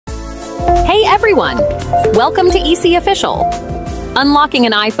everyone! Welcome to Eassiy Official. Unlocking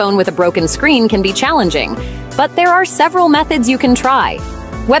an iPhone with a broken screen can be challenging, but there are several methods you can try.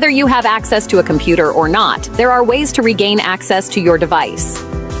 Whether you have access to a computer or not, there are ways to regain access to your device.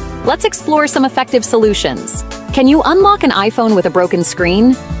 Let's explore some effective solutions. Can you unlock an iPhone with a broken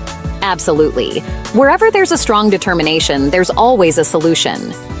screen? Absolutely. Wherever there's a strong determination, there's always a solution.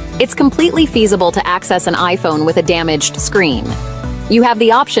 It's completely feasible to access an iPhone with a damaged screen. You have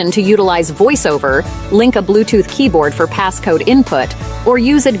the option to utilize VoiceOver, link a Bluetooth keyboard for passcode input, or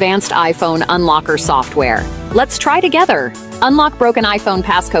use advanced iPhone unlocker software. Let's try together. Unlock broken iPhone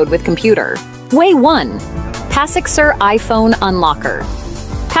passcode with computer. Way 1. Passixer iPhone Unlocker.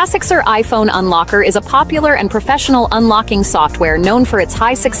 Passixer iPhone Unlocker is a popular and professional unlocking software known for its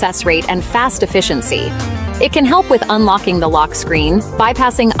high success rate and fast efficiency. It can help with unlocking the lock screen,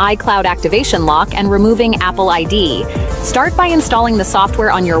 bypassing iCloud activation lock, and removing Apple ID. Start by installing the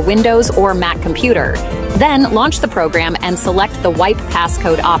software on your Windows or Mac computer. Then launch the program and select the Wipe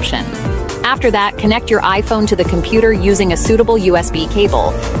Passcode option. After that, connect your iPhone to the computer using a suitable USB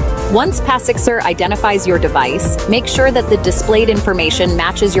cable. Once Passixer identifies your device, make sure that the displayed information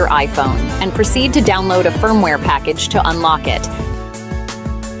matches your iPhone, and proceed to download a firmware package to unlock it.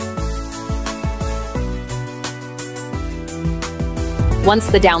 Once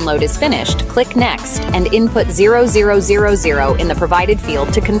the download is finished, click Next and input 0000 in the provided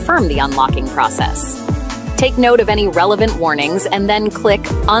field to confirm the unlocking process. Take note of any relevant warnings and then click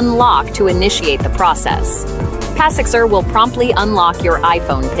Unlock to initiate the process. Passixer will promptly unlock your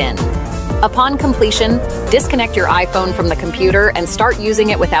iPhone PIN. Upon completion, disconnect your iPhone from the computer and start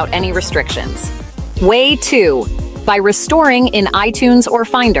using it without any restrictions. Way 2. By restoring in iTunes or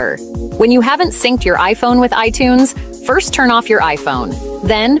Finder. When you haven't synced your iPhone with iTunes, first turn off your iPhone.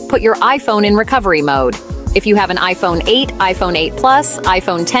 Then put your iPhone in recovery mode. If you have an iPhone 8, iPhone 8 Plus,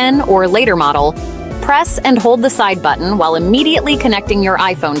 iPhone 10, or later model, press and hold the side button while immediately connecting your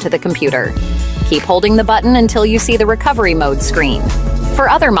iPhone to the computer. Keep holding the button until you see the recovery mode screen. For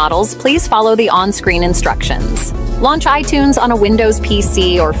other models, please follow the on-screen instructions. Launch iTunes on a Windows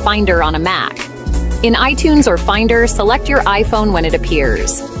PC or Finder on a Mac. In iTunes or Finder, select your iPhone when it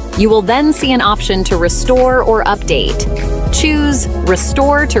appears. You will then see an option to restore or update. Choose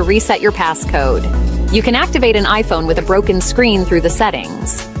Restore to reset your passcode. You can activate an iPhone with a broken screen through the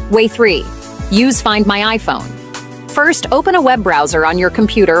settings. Way 3. Use Find My iPhone. First, open a web browser on your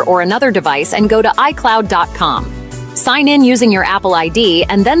computer or another device and go to iCloud.com. Sign in using your Apple ID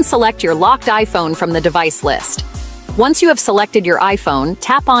and then select your locked iPhone from the device list. Once you have selected your iPhone,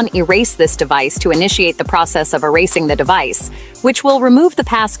 tap on Erase this device to initiate the process of erasing the device, which will remove the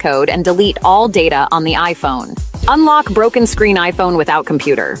passcode and delete all data on the iPhone. Unlock broken screen iPhone without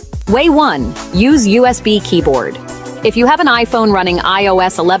computer. Way 1. Use USB keyboard. If you have an iPhone running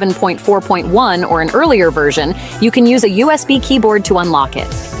iOS 11.4.1 or an earlier version, you can use a USB keyboard to unlock it.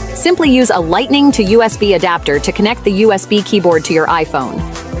 Simply use a Lightning to USB adapter to connect the USB keyboard to your iPhone.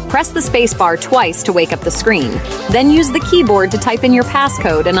 Press the spacebar twice to wake up the screen, then use the keyboard to type in your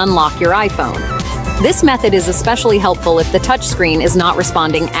passcode and unlock your iPhone. This method is especially helpful if the touchscreen is not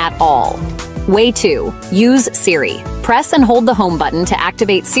responding at all. Way 2. Use Siri. Press and hold the home button to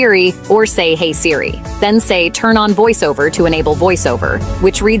activate Siri or say Hey Siri. Then say Turn on VoiceOver to enable VoiceOver,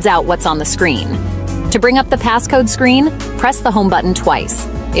 which reads out what's on the screen. To bring up the passcode screen, press the home button twice.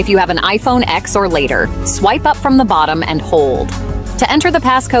 If you have an iPhone X or later, swipe up from the bottom and hold. To enter the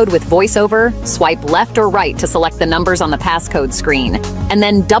passcode with VoiceOver, swipe left or right to select the numbers on the passcode screen, and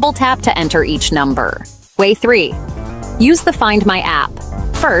then double tap to enter each number. Way 3. Use the Find My app.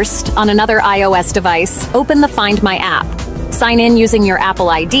 First, on another iOS device, open the Find My app. Sign in using your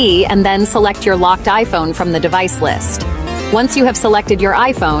Apple ID and then select your locked iPhone from the device list. Once you have selected your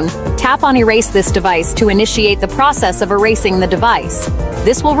iPhone, tap on Erase this device to initiate the process of erasing the device.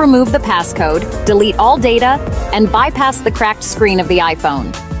 This will remove the passcode, delete all data, and bypass the cracked screen of the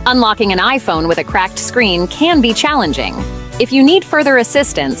iPhone. Unlocking an iPhone with a cracked screen can be challenging. If you need further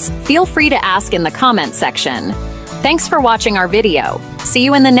assistance, feel free to ask in the comment section. Thanks for watching our video. See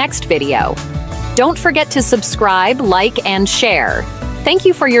you in the next video. Don't forget to subscribe, like, and share. Thank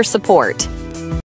you for your support.